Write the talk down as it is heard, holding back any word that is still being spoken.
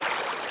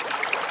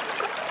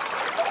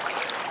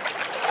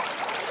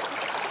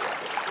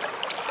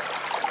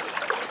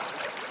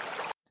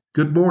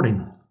Good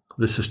morning.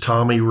 This is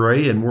Tommy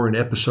Ray, and we're in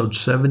episode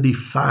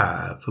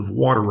 75 of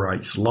Water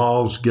Rights,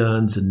 Laws,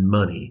 Guns, and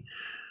Money.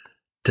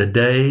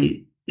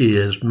 Today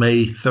is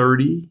May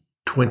 30,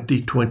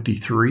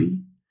 2023,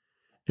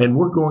 and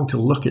we're going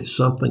to look at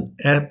something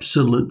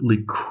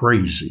absolutely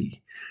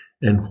crazy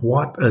and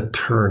what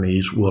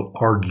attorneys will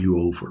argue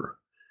over.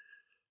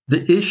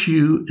 The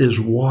issue is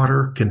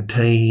water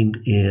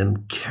contained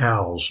in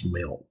cow's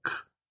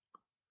milk.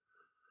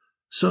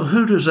 So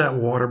who does that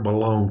water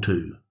belong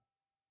to?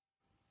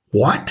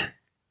 What?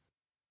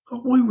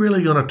 Are we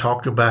really going to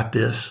talk about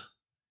this?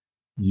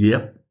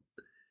 Yep.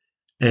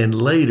 And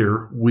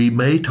later, we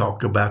may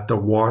talk about the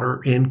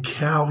water in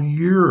cow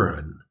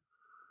urine.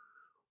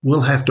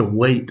 We'll have to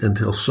wait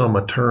until some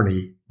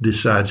attorney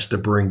decides to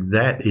bring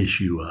that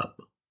issue up.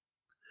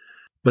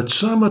 But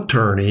some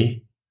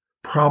attorney,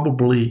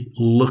 probably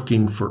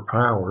looking for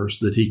hours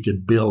that he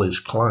could bill his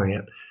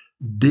client,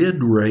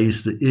 did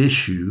raise the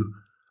issue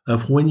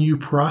of when you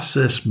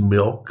process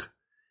milk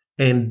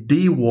and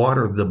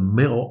dewater the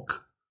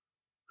milk,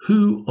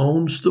 who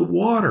owns the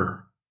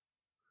water?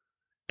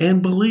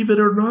 And believe it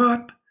or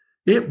not,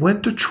 it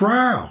went to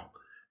trial,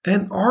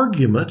 and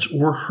arguments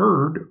were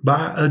heard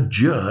by a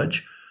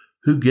judge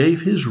who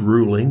gave his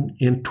ruling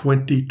in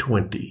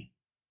 2020.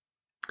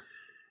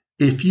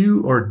 If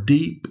you are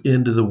deep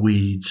into the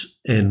weeds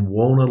and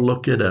want to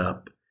look it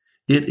up,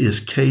 it is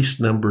case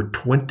number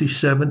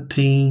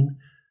 2017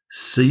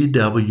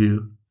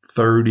 CW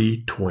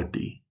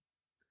 3020.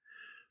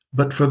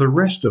 But for the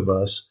rest of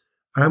us,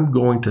 I'm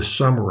going to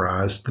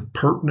summarize the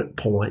pertinent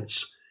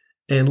points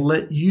and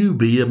let you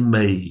be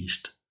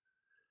amazed.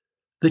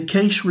 The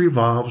case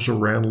revolves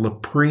around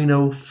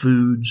Leprino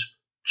Foods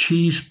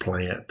cheese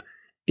plant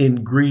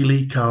in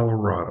Greeley,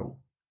 Colorado.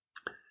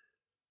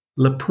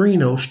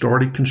 Leprino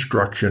started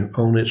construction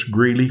on its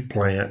Greeley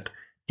plant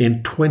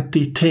in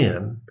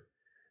 2010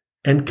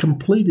 and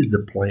completed the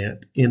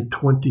plant in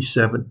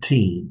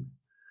 2017.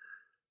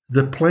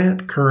 The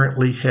plant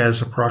currently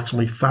has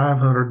approximately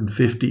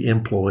 550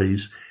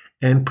 employees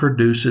and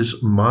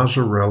produces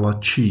mozzarella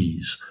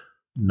cheese,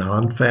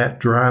 non-fat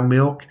dry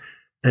milk,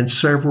 and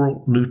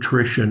several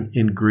nutrition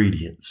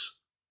ingredients.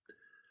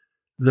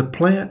 The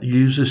plant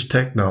uses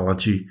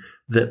technology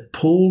that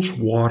pulls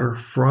water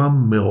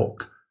from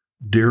milk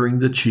during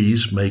the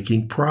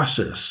cheese-making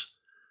process.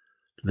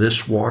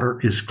 This water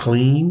is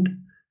cleaned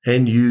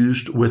and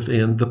used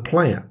within the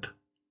plant.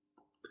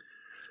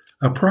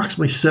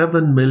 Approximately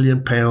 7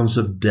 million pounds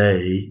a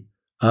day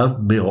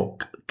of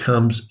milk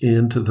comes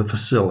into the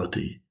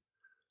facility.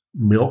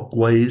 Milk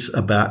weighs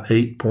about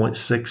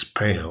 8.6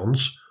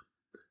 pounds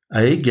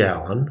a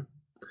gallon,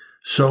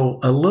 so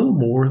a little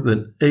more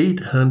than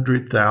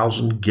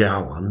 800,000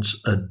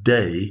 gallons a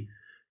day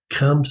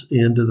comes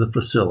into the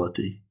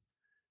facility.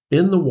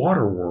 In the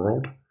water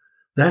world,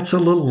 that's a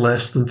little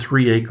less than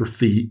 3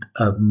 acre-feet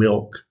of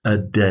milk a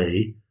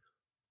day,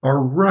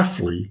 or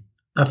roughly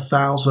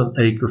 1,000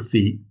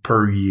 acre-feet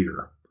per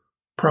year,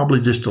 probably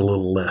just a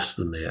little less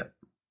than that.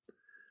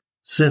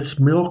 Since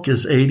milk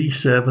is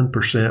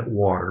 87%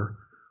 water,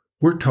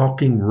 we're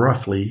talking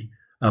roughly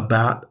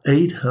about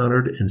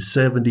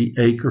 870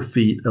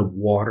 acre-feet of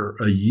water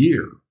a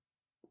year.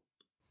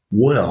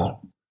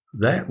 Well,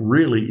 that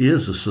really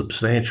is a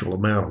substantial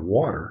amount of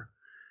water.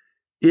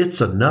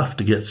 It's enough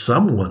to get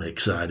someone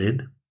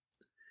excited.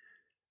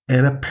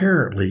 And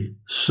apparently,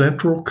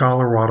 Central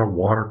Colorado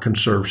Water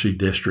Conservancy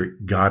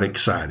District got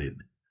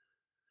excited.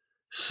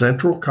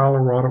 Central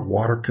Colorado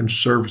Water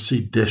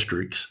Conservancy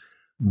District's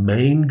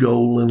main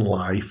goal in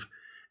life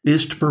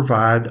is to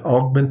provide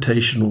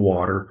augmentation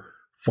water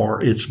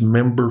for its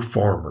member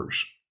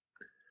farmers.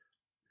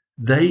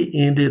 They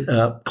ended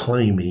up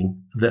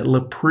claiming that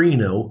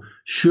Leprino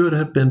should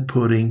have been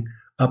putting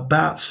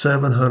about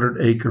 700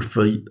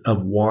 acre-feet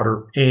of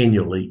water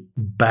annually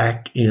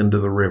back into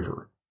the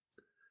river.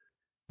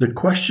 The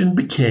question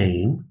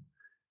became,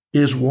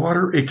 is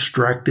water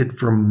extracted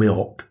from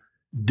milk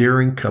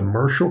during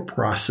commercial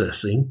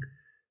processing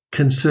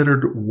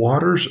considered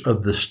waters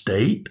of the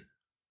state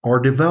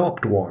or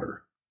developed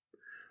water?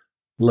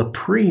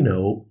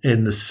 Leprino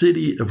and the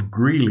city of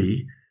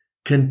Greeley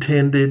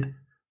contended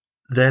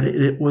that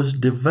it was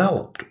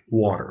developed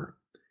water,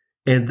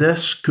 and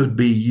thus could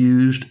be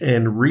used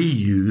and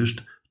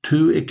reused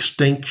to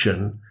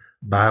extinction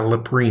by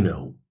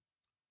Leprino.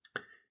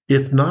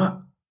 If not,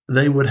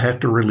 they would have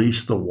to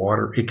release the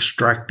water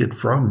extracted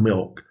from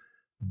milk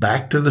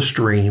back to the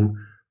stream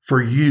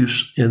for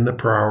use in the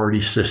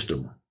priority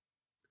system.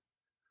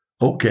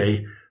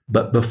 Okay,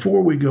 but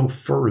before we go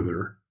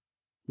further,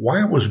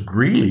 why was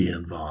Greeley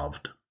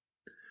involved?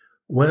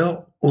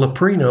 Well,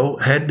 Leprino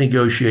had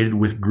negotiated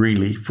with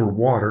Greeley for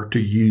water to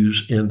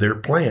use in their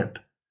plant.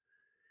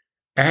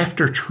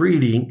 After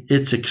treating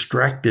its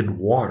extracted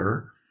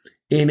water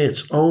in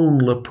its own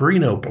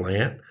Leprino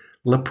plant,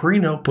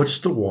 Leprino puts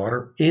the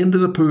water into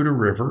the Poudre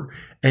River,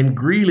 and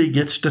Greeley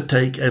gets to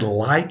take a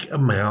like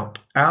amount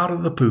out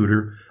of the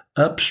Poudre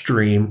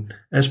upstream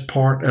as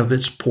part of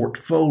its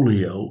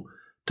portfolio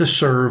to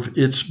serve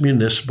its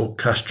municipal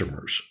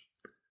customers.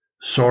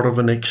 Sort of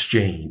an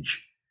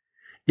exchange.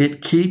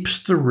 it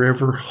keeps the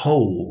river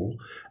whole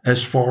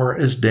as far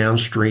as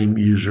downstream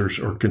users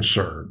are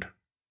concerned.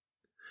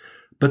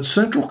 But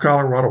Central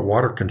Colorado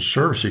Water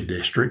Conservancy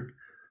District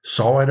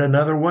saw it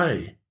another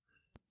way.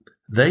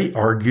 They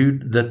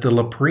argued that the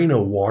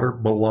Leprino water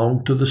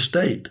belonged to the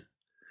state.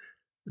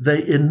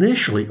 They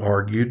initially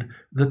argued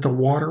that the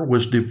water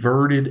was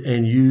diverted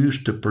and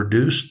used to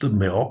produce the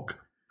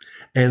milk,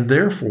 and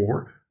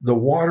therefore the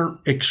water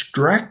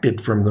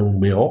extracted from the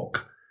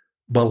milk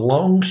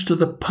belongs to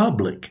the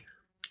public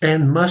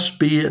and must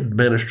be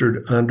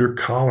administered under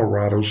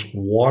Colorado's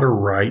water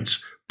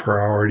rights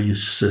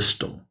priorities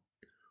system.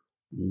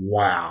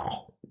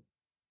 Wow.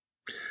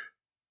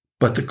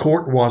 But the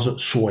court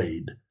wasn't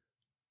swayed.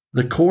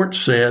 The court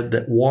said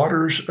that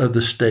waters of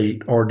the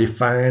state are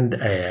defined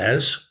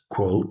as,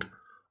 quote,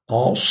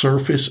 all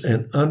surface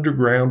and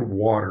underground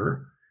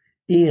water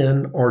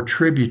in or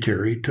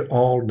tributary to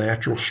all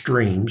natural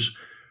streams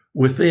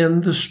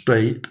within the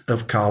state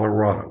of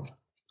Colorado.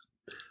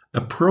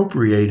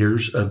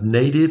 Appropriators of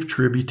native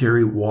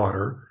tributary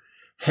water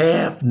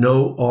have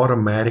no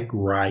automatic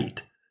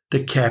right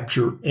to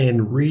capture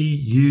and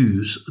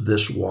reuse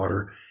this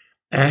water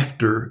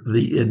after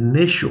the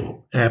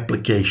initial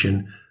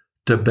application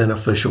to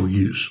beneficial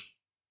use.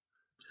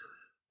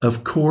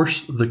 Of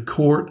course, the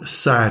court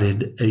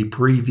cited a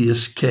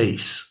previous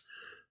case,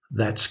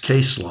 that's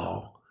case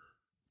law,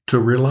 to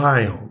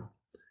rely on.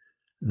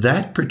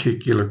 That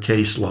particular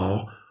case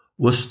law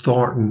was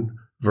Thornton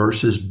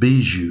versus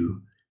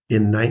Bijou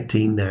in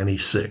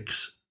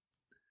 1996.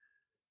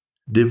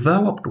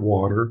 Developed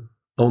water,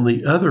 on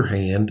the other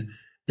hand,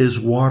 is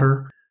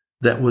water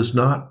that was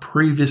not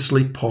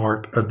previously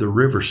part of the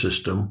river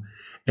system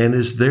and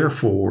is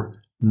therefore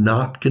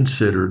not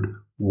considered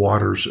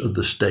waters of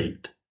the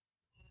state.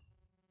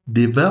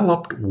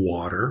 Developed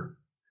water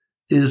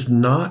is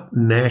not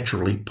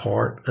naturally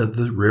part of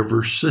the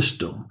river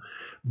system,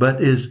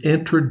 but is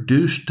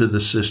introduced to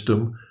the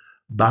system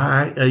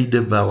by a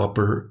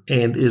developer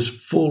and is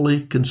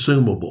fully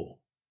consumable.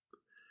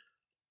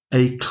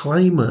 A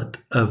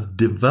claimant of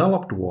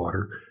developed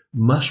water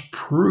must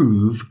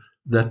prove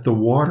that the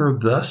water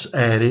thus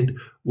added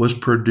was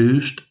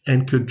produced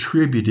and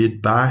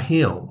contributed by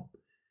him,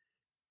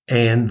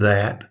 and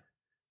that,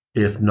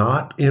 if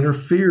not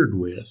interfered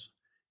with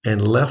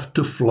and left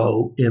to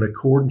flow in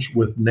accordance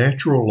with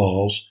natural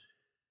laws,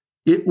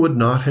 it would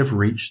not have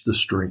reached the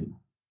stream.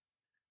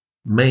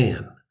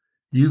 Man,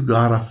 you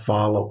gotta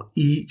follow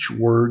each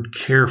word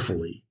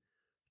carefully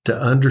to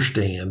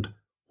understand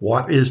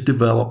what is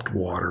developed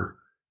water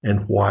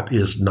and what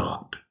is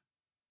not.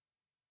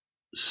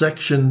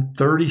 Section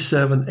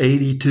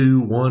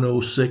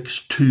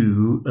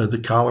 3782-106-2 of the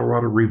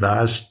Colorado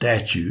Revised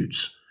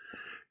Statutes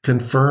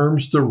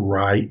confirms the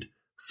right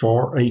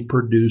for a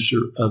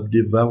producer of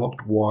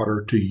developed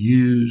water to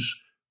use,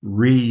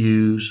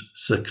 reuse,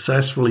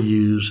 successfully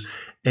use,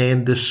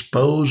 and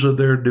dispose of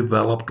their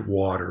developed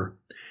water,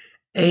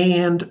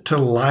 and to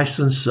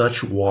license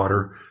such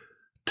water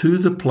to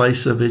the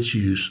place of its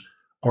use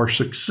or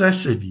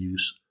successive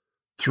use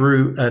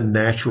through a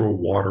natural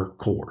water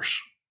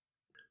course.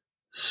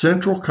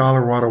 Central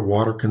Colorado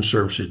Water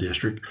Conservancy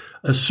District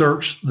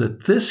asserts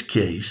that this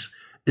case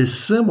is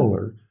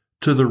similar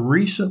to the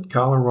recent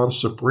Colorado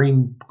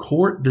Supreme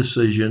Court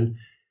decision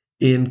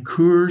in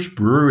Coors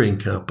Brewing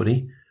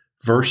Company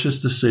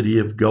versus the City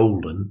of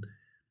Golden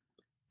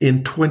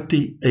in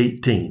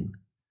 2018,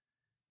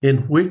 in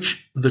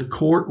which the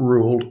court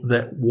ruled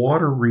that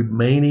water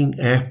remaining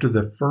after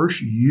the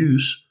first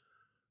use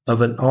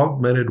of an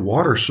augmented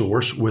water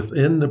source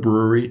within the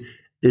brewery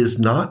is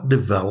not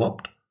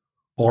developed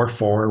or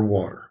foreign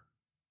water.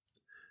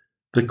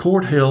 The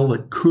court held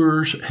that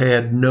Coors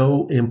had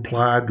no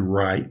implied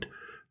right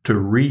to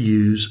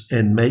reuse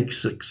and make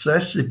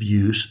successive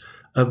use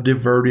of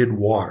diverted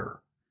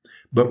water,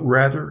 but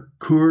rather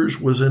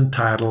Coors was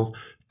entitled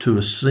to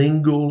a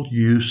single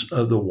use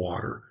of the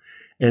water,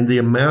 and the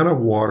amount of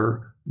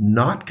water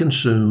not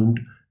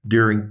consumed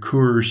during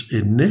Coors'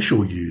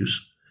 initial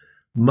use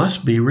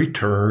must be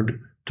returned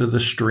to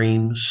the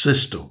stream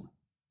system.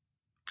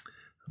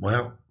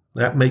 Well,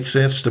 that makes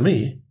sense to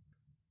me.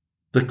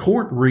 The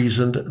court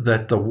reasoned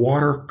that the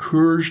water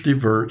Coors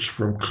diverts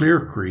from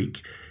Clear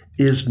Creek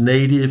is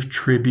native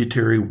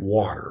tributary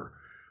water,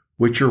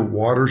 which are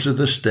waters of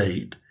the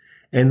state,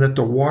 and that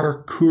the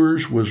water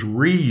Coors was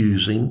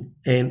reusing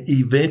and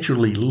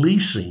eventually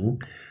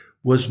leasing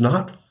was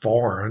not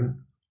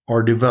foreign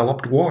or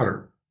developed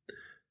water.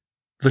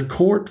 The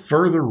court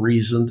further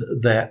reasoned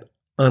that,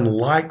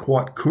 unlike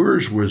what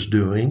Coors was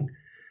doing,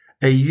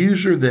 a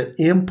user that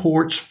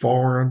imports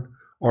foreign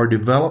or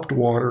developed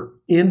water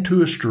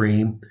into a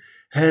stream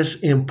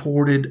has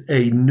imported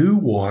a new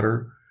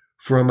water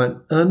from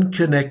an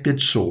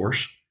unconnected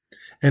source,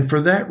 and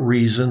for that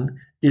reason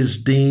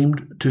is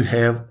deemed to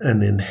have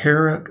an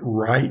inherent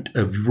right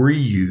of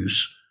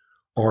reuse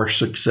or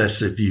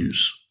successive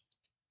use.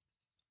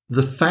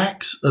 The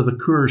facts of the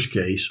Coors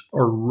case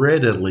are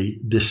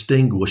readily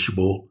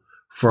distinguishable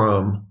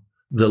from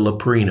the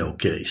Leprino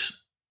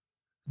case.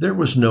 There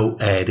was no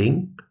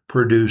adding,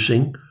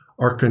 producing,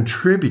 or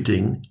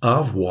contributing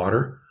of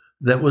water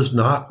that was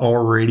not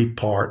already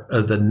part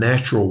of the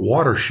natural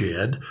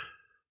watershed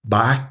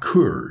by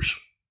Coors.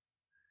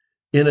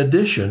 In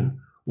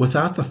addition,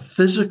 without the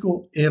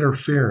physical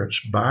interference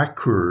by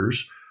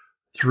Coors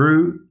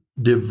through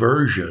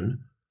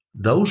diversion,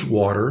 those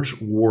waters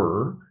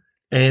were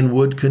and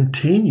would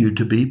continue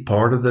to be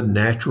part of the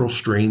natural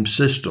stream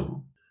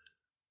system.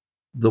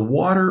 The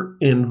water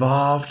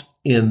involved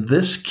in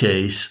this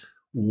case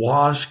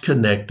was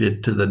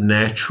connected to the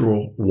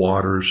natural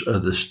waters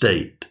of the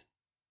state.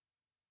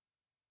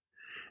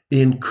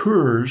 In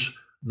Coors,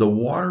 the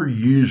water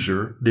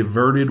user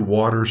diverted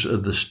waters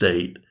of the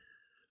state,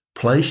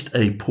 placed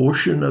a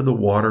portion of the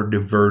water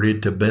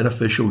diverted to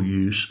beneficial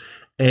use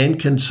and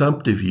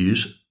consumptive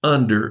use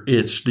under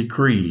its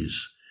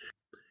decrees,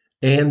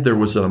 and there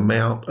was an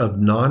amount of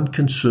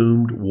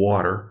non-consumed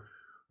water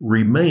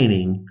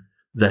remaining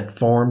that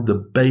formed the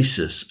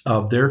basis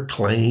of their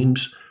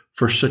claims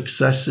for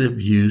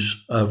successive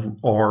use of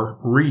or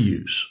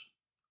reuse.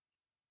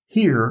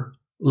 Here,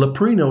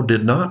 Leprino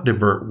did not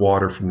divert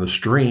water from the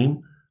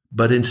stream,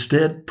 but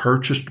instead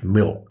purchased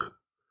milk.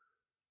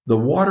 The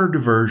water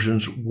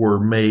diversions were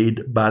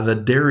made by the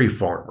dairy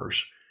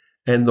farmers,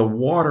 and the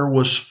water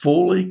was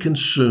fully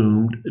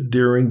consumed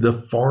during the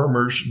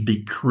farmer's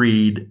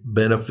decreed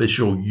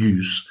beneficial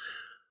use,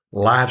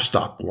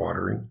 livestock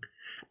watering,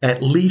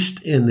 at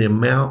least in the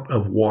amount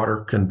of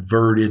water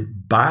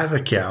converted by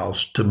the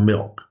cows to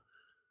milk.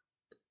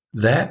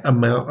 That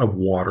amount of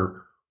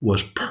water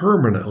was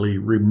permanently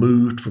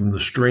removed from the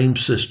stream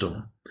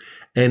system,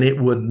 and it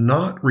would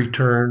not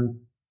return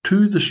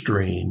to the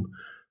stream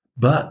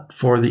but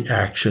for the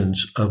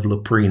actions of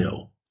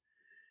Leprino.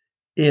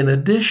 In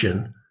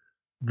addition,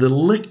 the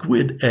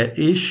liquid at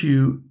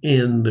issue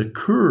in the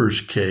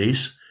Coors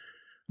case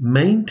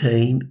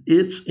maintained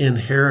its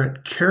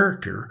inherent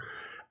character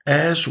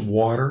as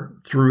water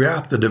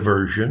throughout the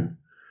diversion,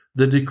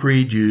 the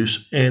decreed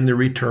use, and the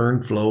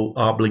return flow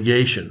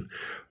obligation,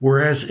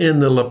 whereas in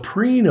the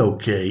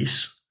Leprino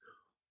case,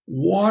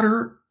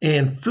 water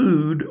and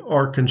food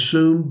are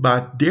consumed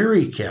by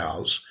dairy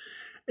cows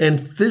and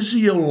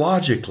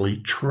physiologically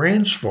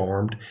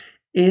transformed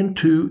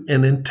into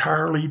an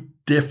entirely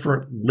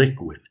different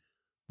liquid,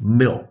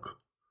 milk,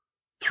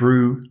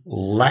 through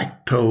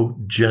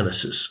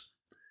lactogenesis.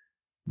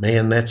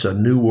 Man, that's a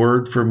new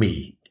word for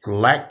me,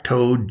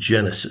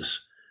 lactogenesis.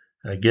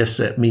 I guess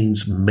that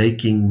means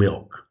making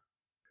milk.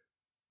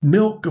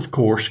 Milk, of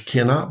course,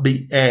 cannot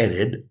be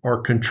added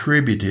or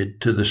contributed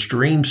to the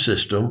stream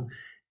system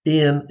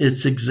in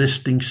its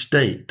existing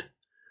state,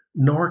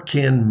 nor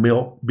can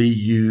milk be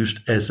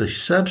used as a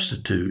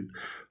substitute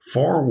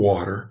for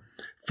water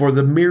for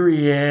the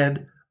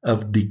myriad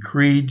of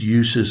decreed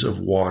uses of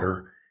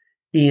water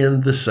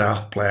in the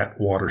South Platte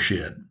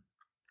watershed.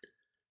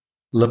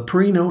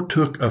 Leprino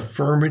took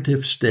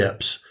affirmative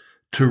steps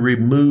to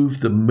remove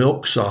the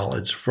milk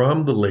solids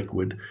from the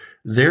liquid,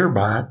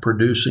 thereby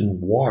producing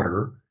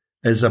water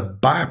as a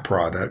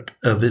byproduct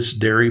of its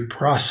dairy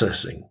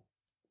processing.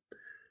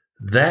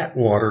 That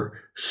water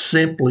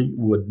simply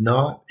would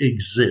not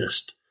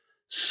exist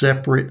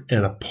separate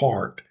and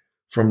apart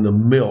from the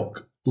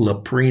milk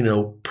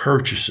Leprino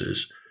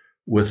purchases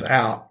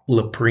without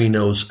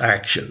Leprino's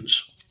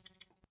actions.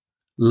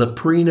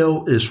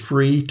 Leprino is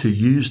free to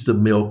use the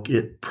milk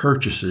it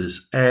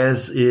purchases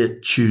as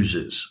it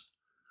chooses.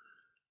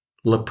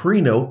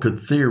 Leprino could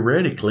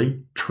theoretically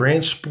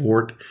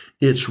transport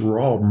its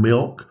raw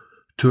milk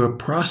to a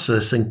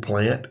processing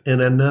plant in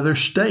another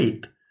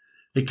state,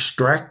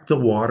 extract the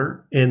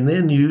water, and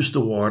then use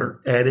the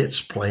water at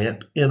its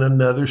plant in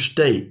another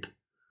state.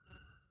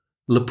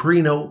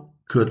 Leprino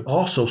could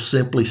also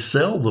simply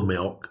sell the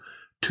milk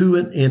to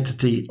an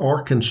entity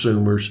or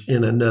consumers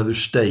in another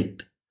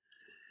state.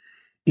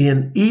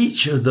 In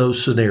each of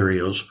those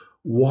scenarios,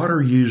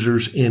 water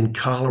users in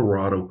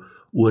Colorado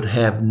would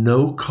have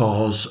no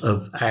cause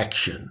of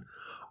action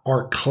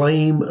or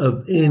claim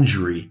of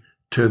injury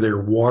to their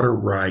water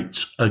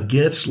rights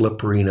against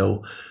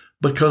Leprino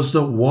because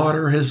the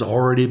water has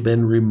already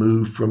been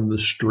removed from the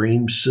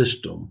stream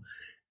system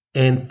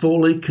and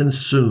fully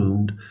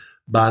consumed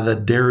by the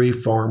dairy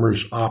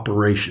farmer's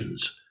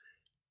operations,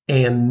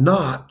 and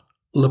not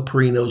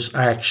Leprino's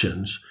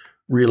actions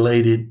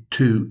related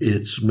to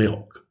its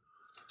milk.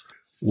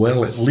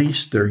 Well, at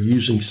least they're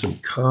using some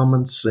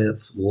common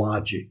sense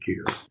logic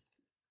here.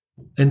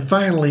 And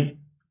finally,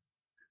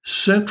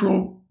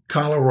 Central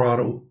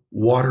Colorado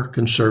Water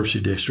Conservancy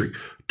District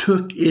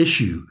took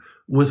issue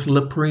with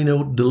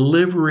Leprino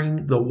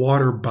delivering the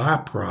water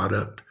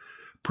byproduct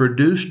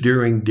produced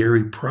during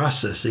dairy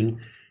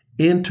processing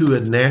into a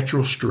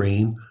natural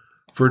stream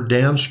for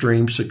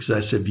downstream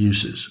successive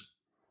uses.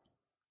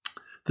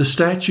 The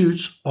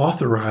statutes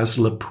authorize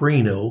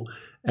Leprino,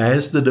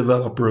 as the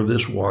developer of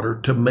this water,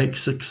 to make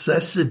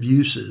successive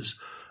uses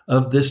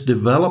of this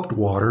developed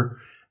water,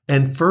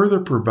 and further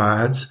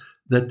provides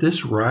that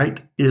this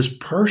right is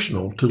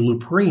personal to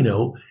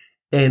Leprino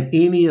and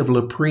any of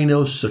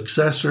Leprino's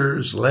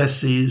successors,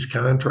 lessees,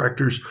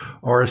 contractors,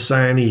 or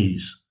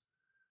assignees.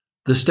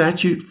 The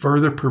statute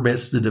further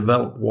permits the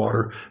developed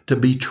water to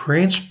be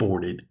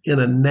transported in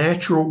a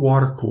natural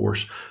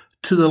watercourse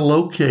to the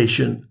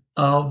location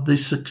of the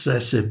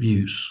successive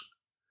use.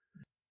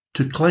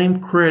 To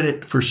claim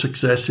credit for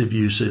successive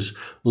uses,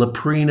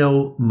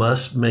 Leprino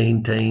must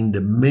maintain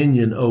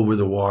dominion over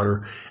the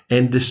water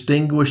and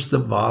distinguish the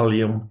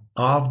volume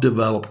of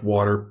developed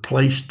water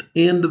placed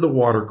into the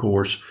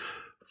watercourse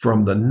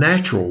from the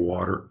natural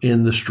water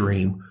in the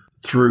stream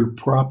through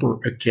proper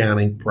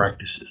accounting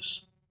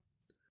practices.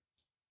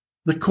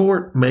 The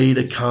court made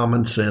a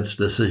common sense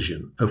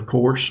decision. Of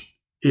course,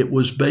 it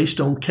was based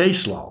on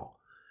case law,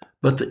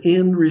 but the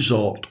end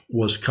result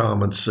was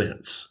common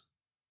sense.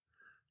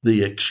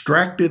 The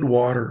extracted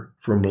water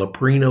from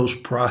Leprino's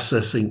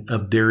processing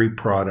of dairy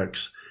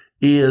products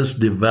is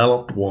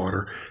developed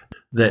water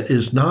that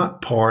is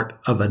not part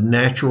of a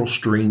natural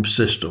stream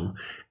system,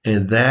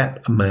 and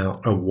that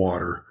amount of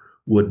water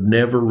would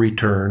never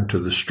return to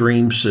the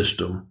stream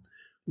system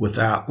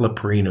without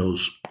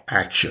Leprino's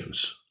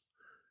actions.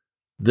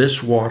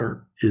 This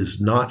water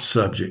is not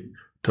subject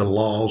to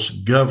laws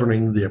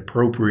governing the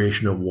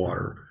appropriation of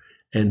water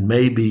and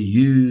may be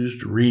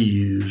used,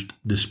 reused,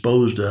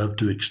 disposed of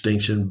to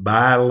extinction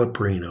by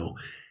Leprino,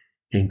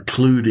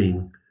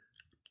 including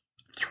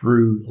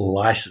through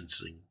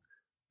licensing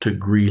to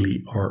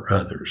Greeley or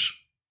others.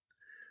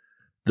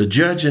 The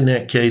judge in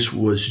that case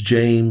was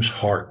James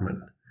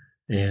Hartman,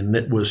 and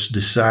it was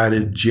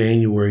decided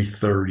January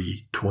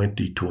 30,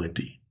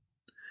 2020.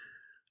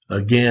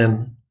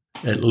 Again,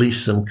 at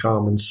least some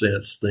common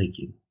sense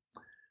thinking.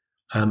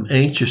 I'm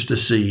anxious to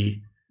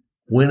see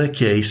when a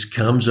case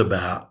comes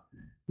about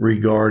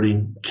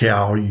regarding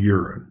cow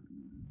urine.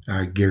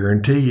 I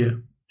guarantee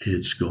you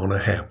it's going to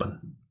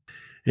happen.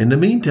 In the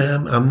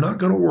meantime, I'm not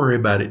going to worry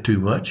about it too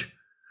much.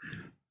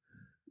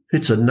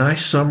 It's a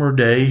nice summer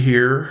day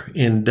here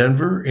in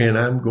Denver, and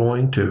I'm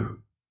going to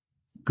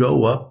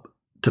go up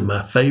to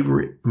my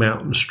favorite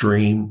mountain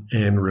stream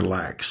and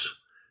relax.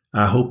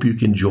 I hope you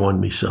can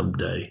join me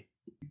someday.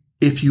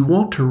 If you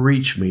want to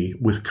reach me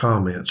with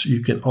comments,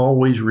 you can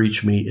always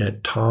reach me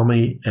at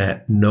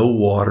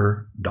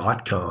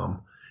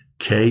tommy@knowater.com,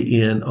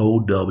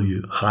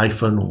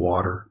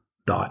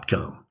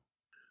 KNOW-water.com.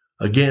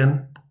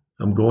 Again,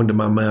 I'm going to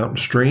my mountain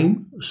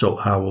stream, so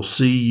I will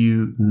see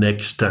you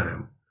next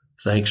time.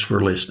 Thanks for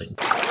listening.